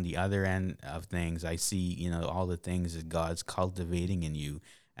it on the other end of things. I see, all the things that God's cultivating in you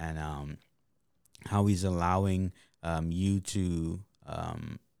and how he's allowing you to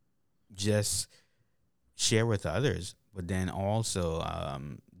just share with others, but then also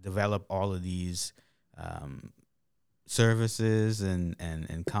develop all of these services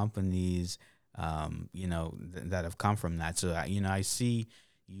and companies, that have come from that. So, I see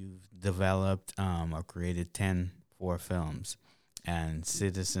you've developed or created 10 films and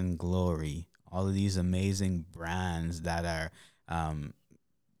Citizen Glory, all of these amazing brands that are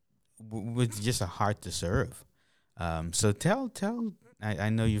with just a heart to serve. So tell. I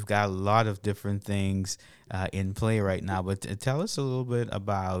know you've got a lot of different things in play right now, but tell us a little bit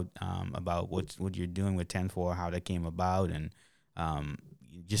about what you're doing with 10-4, how that came about, and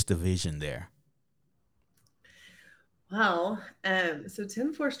just the vision there. Well, so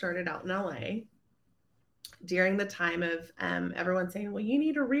 10-4 started out in LA during the time of everyone saying, well, you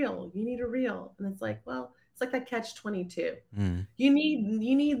need a reel, you need a reel. And it's like, well, it's like that catch 22. Mm. You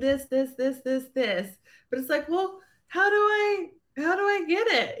need this. But it's like, well, how do I get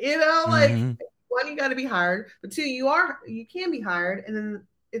it? Like Mm-hmm. one, you got to be hired, but two, you can be hired. And then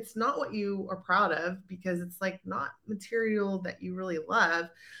it's not what you are proud of because it's like not material that you really love.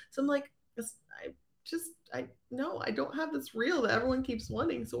 So I'm like, I no, I don't have this reel that everyone keeps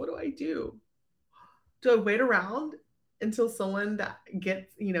wanting. So what do I do? Do I wait around until someone that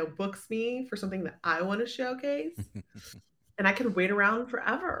gets, books me for something that I want to showcase? And I could wait around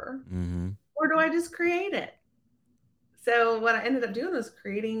forever. Mm-hmm. Or do I just create it? So what I ended up doing was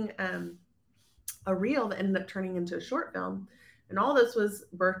creating a reel that ended up turning into a short film. And all this was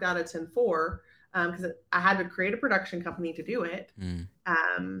birthed out of 10-4 because I had to create a production company to do it. Mm.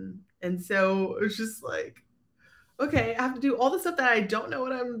 And so it was just like, okay, I have to do all the stuff that I don't know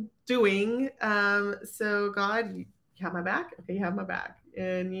what I'm doing. So God, you You have my back? Okay, you have my back.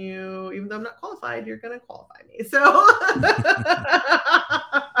 And you, even though I'm not qualified, you're going to qualify me. So,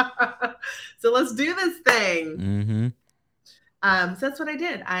 so let's do this thing. Mm-hmm. So that's what I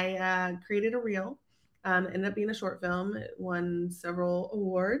did. I created a reel, ended up being a short film. It won several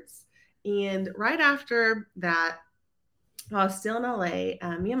awards. And right after that, while I was still in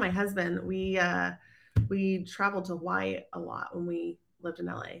LA, me and my husband, we traveled to Hawaii a lot when we lived in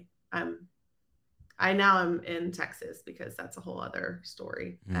LA. I now am in Texas because that's a whole other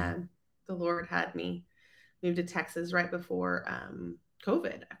story. The Lord had me move to Texas right before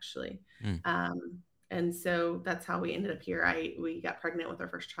COVID, actually. And so that's how we ended up here. We got pregnant with our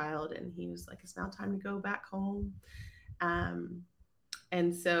first child, and he was like, "It's now time to go back home." Um,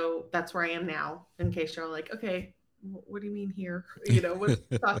 and so that's where I am now. In case you're like, "Okay, what do you mean here? What are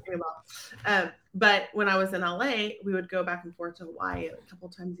you talking about?" But when I was in LA, we would go back and forth to Hawaii a couple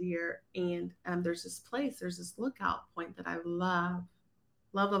times a year. And there's this lookout point that I love,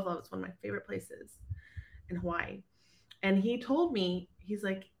 love, love, love. It's one of my favorite places in Hawaii. And he told me, he's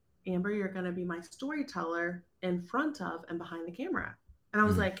like, "Amber, you're going to be my storyteller in front of and behind the camera." And I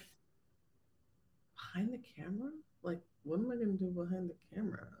was like, behind the camera? Like, what am I going to do behind the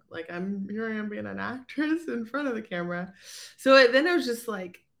camera? Like, here I am being an actress in front of the camera. So then it was just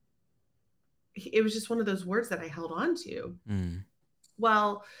like, it was just one of those words that I held on to.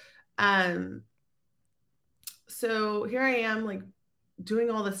 Well, so here I am, like, doing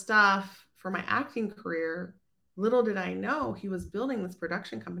all this stuff for my acting career. Little did I know he was building this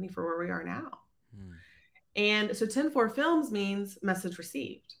production company for where we are now. And so 10-4 films means message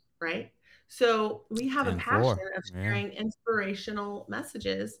received, right? So we have a passion of sharing inspirational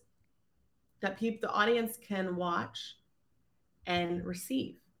messages that the audience can watch and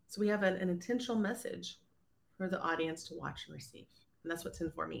receive. So we have an intentional message for the audience to watch and receive. And that's what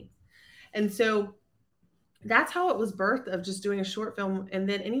 10-4 means. And so that's how it was birthed, of just doing a short film. And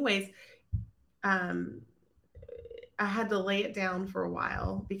then anyways, I had to lay it down for a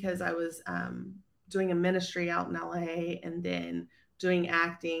while because I was doing a ministry out in LA and then doing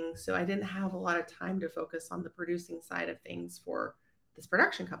acting. So I didn't have a lot of time to focus on the producing side of things for this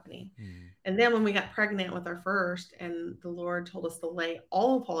production company. And then when we got pregnant with our first, and the Lord told us to lay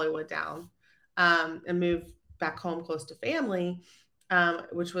all of Hollywood down and move back home close to family,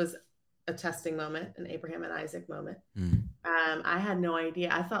 which was a testing moment, an Abraham and Isaac moment. I had no idea.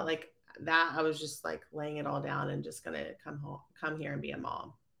 I thought like that I was just like laying it all down and just gonna come here and be a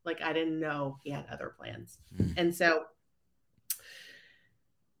mom. Like, I didn't know he had other plans. And so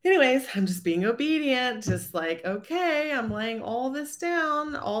anyways, I'm just being obedient, just like, okay, I'm laying all this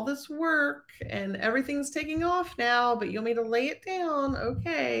down, all this work, and everything's taking off now, but you want me to lay it down?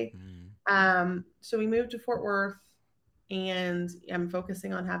 Okay. So we moved to Fort Worth, and I'm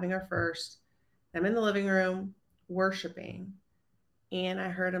focusing on having our first. I'm in the living room worshiping, and I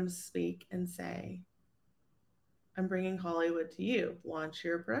heard him speak and say, "I'm bringing Hollywood to you. Launch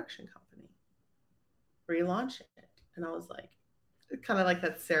your production company. Relaunch it." And I was like, kind of like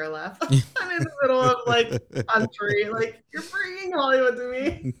that Sarah laugh. I'm in the middle of like country, like, "You're bringing Hollywood to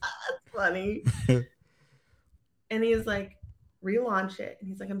me." That's funny. And he's like, "Relaunch it." And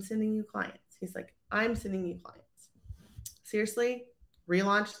he's like, "I'm sending you clients." He's like, "I'm sending you clients. Seriously,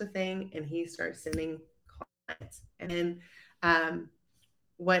 relaunch the thing." And he starts sending clients. And then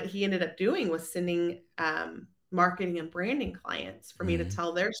what he ended up doing was sending marketing and branding clients for me to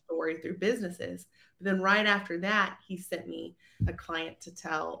tell their story through businesses. But then right after that, he sent me a client to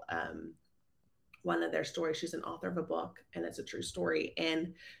tell one of their stories. She's an author of a book, and it's a true story.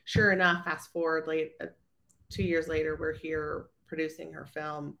 And sure enough, fast forward 2 years later, we're here producing her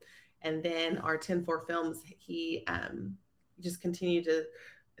film. And then our 10-4 films, he just continued to,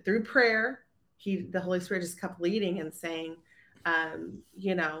 through prayer, the Holy Spirit just kept leading and saying,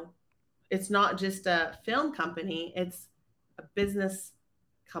 it's not just a film company, it's a business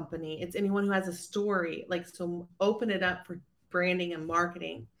company. It's anyone who has a story. Like, so open it up for branding and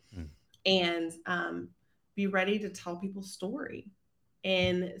marketing, and be ready to tell people's story.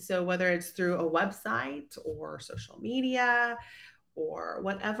 And so whether it's through a website or social media or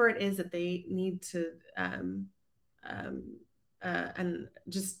whatever it is that they need to, and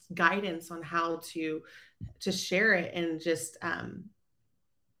just guidance on how to share it, and just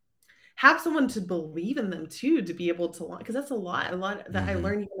have someone to believe in them too, to be able to, because that's a lot that I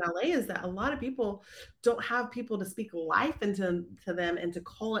learned in LA, is that a lot of people don't have people to speak life into them and to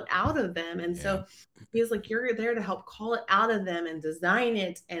call it out of them. And so he's like, "You're there to help call it out of them and design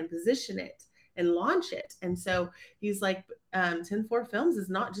it and position it and launch it." And so he's like, 10-4 films is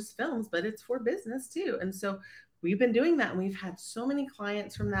not just films, but it's for business too. And so we've been doing that, and we've had so many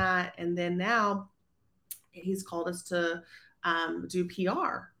clients from that. And then now he's called us to do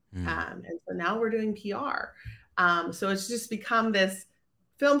PR. Mm. And so now we're doing PR. So it's just become this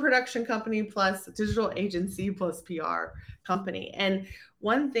film production company plus digital agency plus PR company. And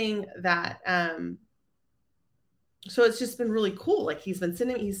one thing that so it's just been really cool. Like he's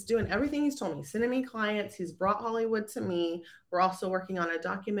doing everything he's told me. He's sending me clients. He's brought Hollywood to me. We're also working on a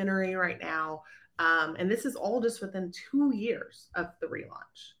documentary right now. And this is all just within 2 years of the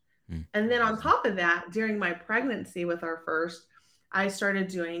relaunch. Mm. And then on Amazing. top of that, during my pregnancy with our first, I started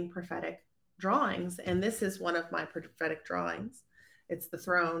doing prophetic drawings. And this is one of my prophetic drawings. It's the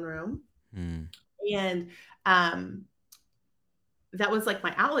throne room. Mm. And um, that was like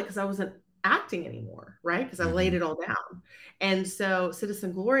my outlet because I wasn't acting anymore, right? Because I laid Mm-hmm. it all down. And so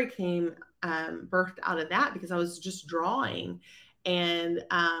Citizen Glory came birthed out of that because I was just drawing. And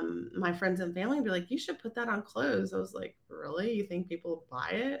my friends and family would be like, you should put that on clothes. I was like, really? You think people buy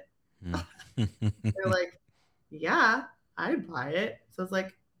it? Mm. They're like, yeah, I'd buy it. So it's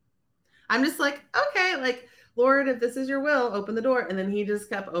like, I'm just like, okay, like, Lord, if this is your will, open the door. And then he just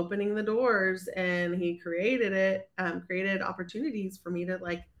kept opening the doors and he created opportunities for me to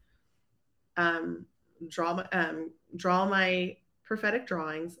like um, draw my prophetic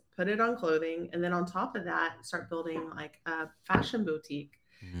drawings, put it on clothing, and then on top of that, start building like a fashion boutique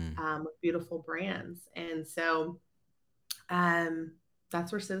Mm. with beautiful brands. And so um,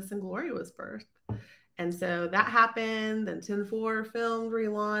 that's where Citizen Glory was birthed. And so that happened. Then 10-4 filmed,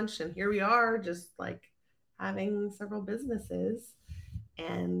 relaunched, and here we are, just like having several businesses.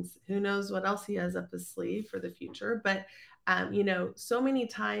 And who knows what else he has up his sleeve for the future. But so many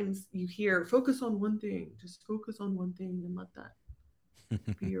times you hear focus on one thing, just focus on one thing and let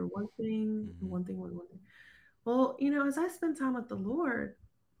that be your one thing, Mm-hmm. one thing, one thing. Well, as I spend time with the Lord,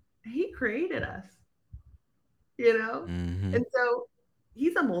 he created us, you know? Mm-hmm. And so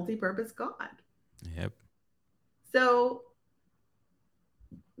he's a multi-purpose God. Yep. So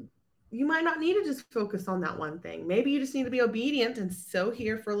you might not need to just focus on that one thing. Maybe you just need to be obedient and sow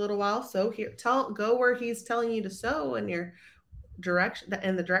here for a little while. Sow here, go where he's telling you to sow in your direction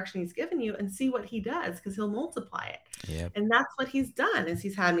in the direction he's given you and see what he does because he'll multiply it. Yep. And that's what he's done is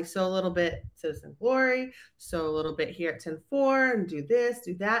he's had me sow a little bit Citizen Glory, sow a little bit here at 10-4 and do this,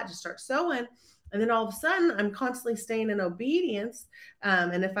 do that, just start sowing. And then all of a sudden, I'm constantly staying in obedience.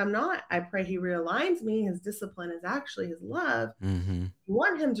 And if I'm not, I pray he realigns me. His discipline is actually his love. Mm-hmm. You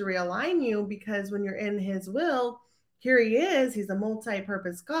want him to realign you because when you're in his will, here he is. He's a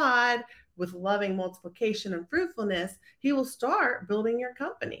multi-purpose God with loving multiplication and fruitfulness. He will start building your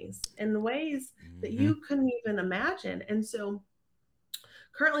companies in ways that Mm-hmm. you couldn't even imagine. And so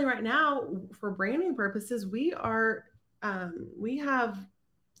currently right now, for branding purposes, we have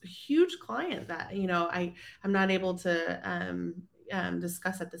a huge client that, I'm not able to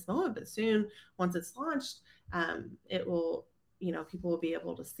discuss at this moment, but soon once it's launched, it will, people will be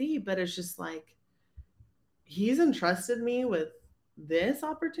able to see, but it's just like, he's entrusted me with this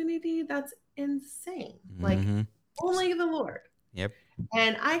opportunity that's insane. Like Mm-hmm. only the Lord. Yep.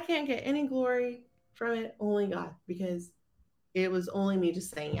 And I can't get any glory from it, only God, because it was only me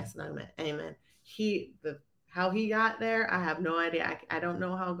just saying yes and amen. Amen. How he got there, I have no idea. I don't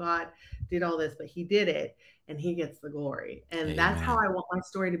know how God did all this, but he did it and he gets the glory. And that's how Amen. I want my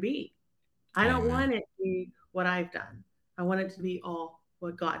story to be. I don't Amen. want it to be what I've done. I want it to be all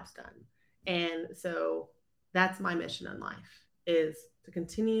what God's done. And so that's my mission in life is to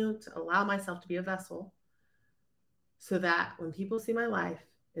continue to allow myself to be a vessel so that when people see my life,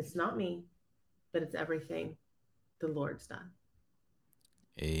 it's not me, but it's everything the Lord's done.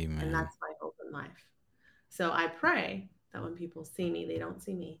 And Amen. that's my hope in life. So I pray that when people see me, they don't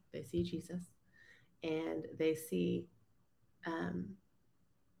see me, they see Jesus and they see um,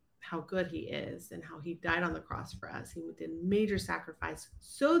 how good he is and how he died on the cross for us. He did major sacrifice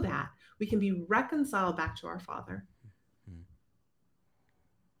so that we can be reconciled back to our Father. Mm.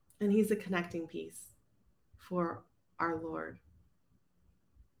 And he's a connecting piece for our Lord,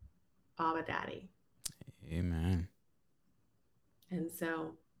 Abba Daddy. Amen. And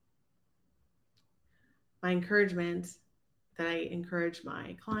so my encouragement that I encourage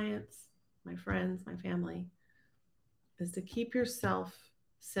my clients, my friends, my family, is to keep yourself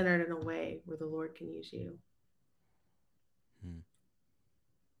centered in a way where the Lord can use you. Mm.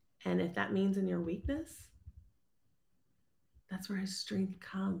 And if that means in your weakness, that's where his strength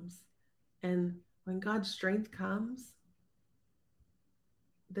comes. And when God's strength comes,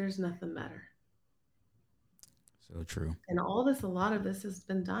 there's nothing better. So true. And a lot of this has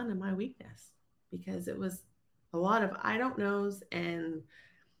been done in my weakness because it was a lot of I don't knows and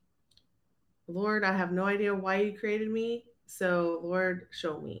Lord, I have no idea why you created me. So Lord,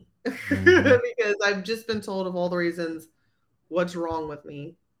 show me. Mm-hmm. because I've just been told of all the reasons what's wrong with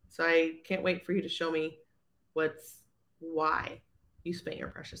me. So I can't wait for you to show me why you spent your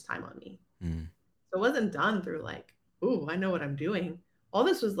precious time on me. Mm-hmm. So it wasn't done through like, ooh, I know what I'm doing. All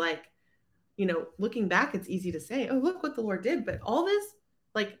this was like, looking back, it's easy to say, oh, look what the Lord did. But all this,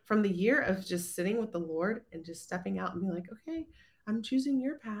 like from the year of just sitting with the Lord and just stepping out and being like, okay, I'm choosing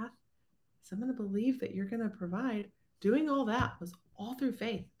your path. So I'm going to believe that you're going to provide. Doing all that was all through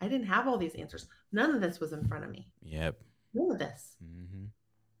faith. I didn't have all these answers. None of this was in front of me. Yep. None of this. Mm-hmm.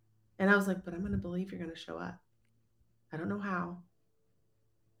 And I was like, but I'm going to believe you're going to show up. I don't know how.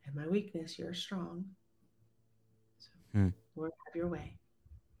 And my weakness, you're strong. So, Hmm. Lord, have your way.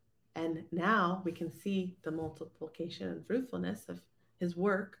 And now we can see the multiplication and fruitfulness of his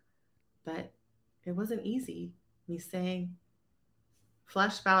work, but it wasn't easy. Me saying,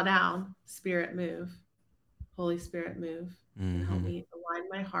 flesh bow down, spirit move, Holy Spirit move, and help Mm-hmm. me align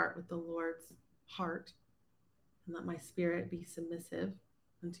my heart with the Lord's heart, and let my spirit be submissive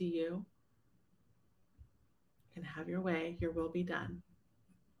unto you, and have your way, your will be done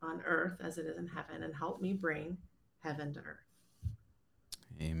on earth as it is in heaven, and help me bring heaven to earth.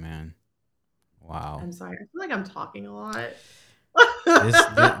 Amen. Wow. I'm sorry. I feel like I'm talking a lot.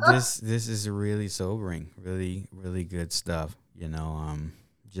 This is really sobering. Really, really good stuff.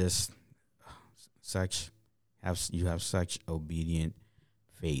 Just such you have such obedient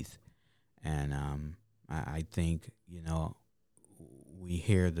faith, and I think we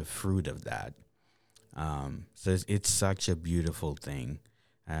hear the fruit of that. So it's such a beautiful thing,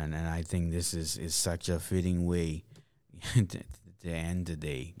 and I think this is such a fitting way to end the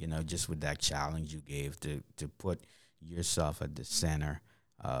day. Just with that challenge you gave to put yourself at the center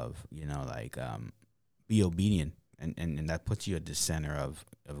of be obedient, and that puts you at the center of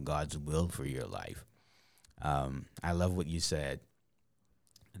God's will for your life. I love what you said,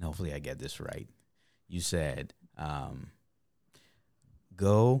 and hopefully I get this right. You said,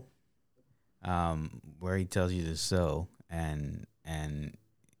 go where he tells you to sow, and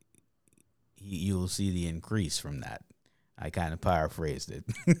you will see the increase from that. I kind of paraphrased it,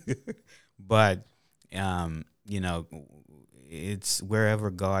 but it's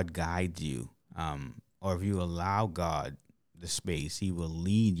wherever God guides you, or if you allow God the space, He will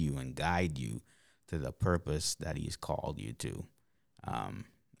lead you and guide you to the purpose that He's called you to,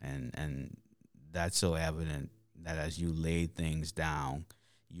 and that's so evident that as you laid things down,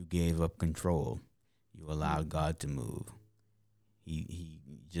 you gave up control, you allowed God to move. He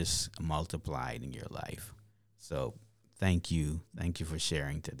just multiplied in your life. So thank you for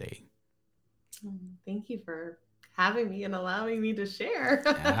sharing today. Thank you for having me and allowing me to share.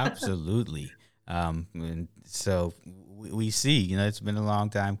 Absolutely. And so we see, it's been a long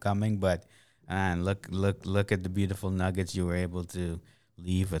time coming, but and look at the beautiful nuggets you were able to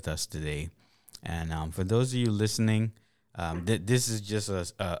leave with us today. And for those of you listening, this is just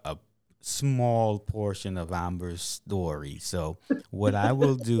a small portion of Amber's story. So what I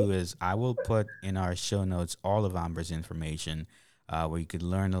will do is I will put in our show notes all of Amber's information, where you could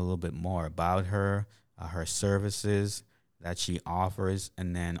learn a little bit more about her services that she offers.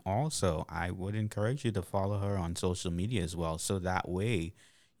 And then also, I would encourage you to follow her on social media as well. So that way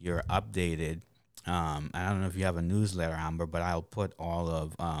you're updated. I don't know if you have a newsletter, Amber, but I'll put all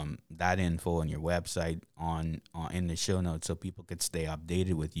of that info on your website on in the show notes so people could stay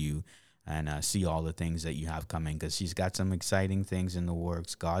updated with you and see all the things that you have coming, because she's got some exciting things in the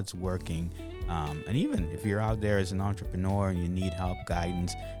works. God's working. And even if you're out there as an entrepreneur and you need help,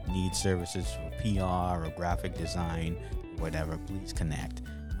 guidance, need services for PR or graphic design, whatever, please connect.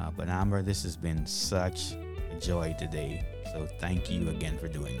 But Amber, this has been such a joy today. So thank you again for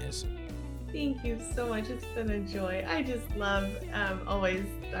doing this. Thank you so much. It's been a joy. I just love always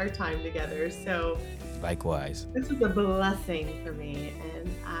our time together. So Likewise. this is a blessing for me,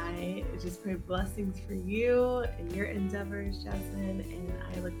 and I just pray blessings for you and your endeavors, Jasmine, and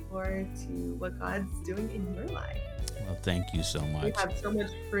I look forward to what God's doing in your life. Well, thank you so much. You have so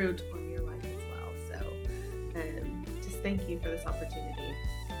much fruit on your life as well. So just thank you for this opportunity.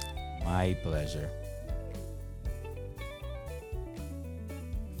 My pleasure.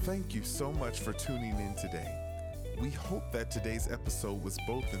 Thank you so much for tuning in today. We hope that today's episode was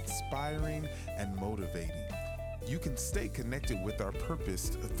both inspiring and motivating. You can stay connected with our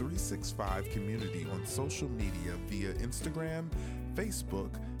Purposed 365 community on social media via Instagram,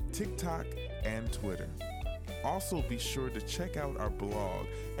 Facebook, TikTok, and Twitter. Also, be sure to check out our blog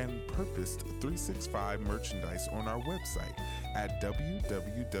and Purposed 365 merchandise on our website at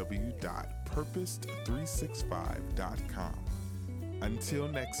www.purposed365.com. Until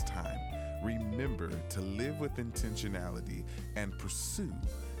next time, remember to live with intentionality and pursue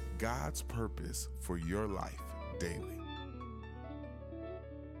God's purpose for your life daily.